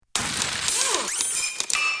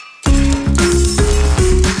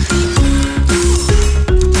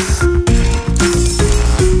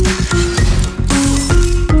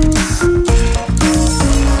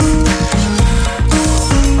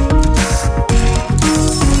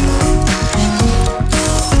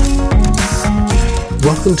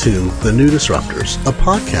Welcome to The New Disruptors, a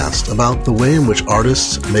podcast about the way in which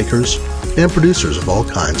artists, makers, and producers of all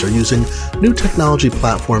kinds are using new technology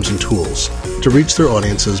platforms and tools to reach their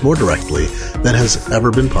audiences more directly than has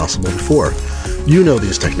ever been possible before. You know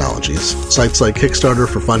these technologies. Sites like Kickstarter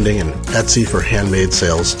for funding and Etsy for handmade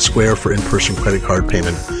sales, Square for in-person credit card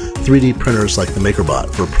payment, 3D printers like the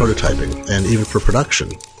MakerBot for prototyping and even for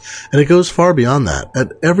production. And it goes far beyond that.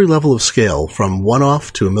 At every level of scale, from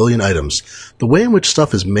one-off to a million items, the way in which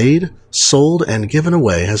stuff is made, sold, and given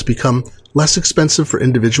away has become less expensive for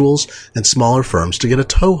individuals and smaller firms to get a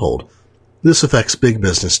toehold. This affects big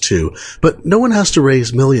business too, but no one has to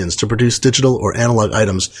raise millions to produce digital or analog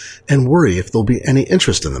items and worry if there'll be any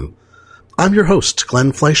interest in them. I'm your host,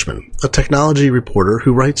 Glenn Fleischman, a technology reporter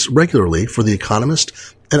who writes regularly for The Economist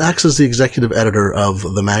and acts as the executive editor of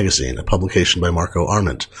The Magazine, a publication by Marco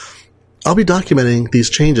Arment. I'll be documenting these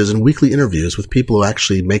changes in weekly interviews with people who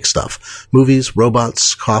actually make stuff. Movies,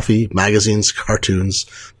 robots, coffee, magazines, cartoons,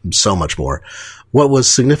 and so much more. What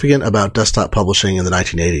was significant about desktop publishing in the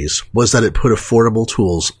 1980s was that it put affordable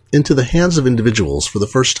tools into the hands of individuals for the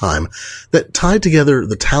first time that tied together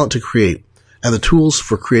the talent to create and the tools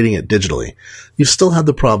for creating it digitally. You still had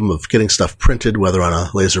the problem of getting stuff printed, whether on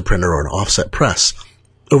a laser printer or an offset press.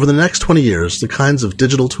 Over the next 20 years, the kinds of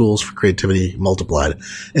digital tools for creativity multiplied,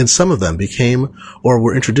 and some of them became or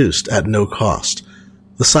were introduced at no cost.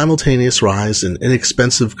 The simultaneous rise in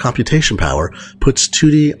inexpensive computation power puts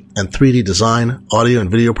 2D and 3D design, audio and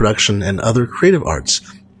video production, and other creative arts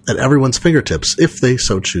at everyone's fingertips if they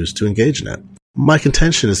so choose to engage in it. My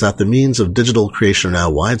contention is that the means of digital creation are now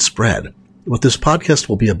widespread. What this podcast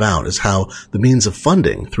will be about is how the means of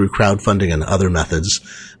funding through crowdfunding and other methods,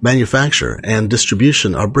 manufacture, and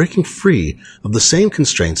distribution are breaking free of the same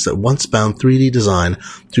constraints that once bound 3D design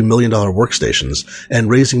to million-dollar workstations and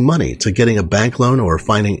raising money to getting a bank loan or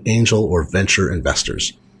finding angel or venture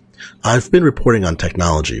investors. I've been reporting on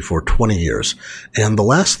technology for 20 years, and the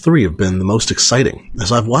last 3 have been the most exciting,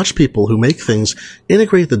 as I've watched people who make things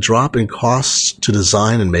integrate the drop in costs to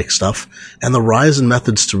design and make stuff, and the rise in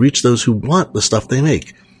methods to reach those who want the stuff they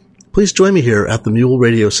make. Please join me here at the Mule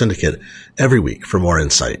Radio Syndicate every week for more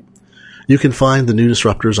insight. You can find the New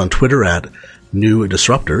Disruptors on Twitter at New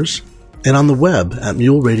Disruptors, and on the web at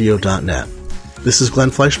muleradio.net. This is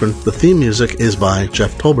Glenn Fleischman. The theme music is by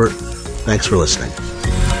Jeff Tolbert. Thanks for listening.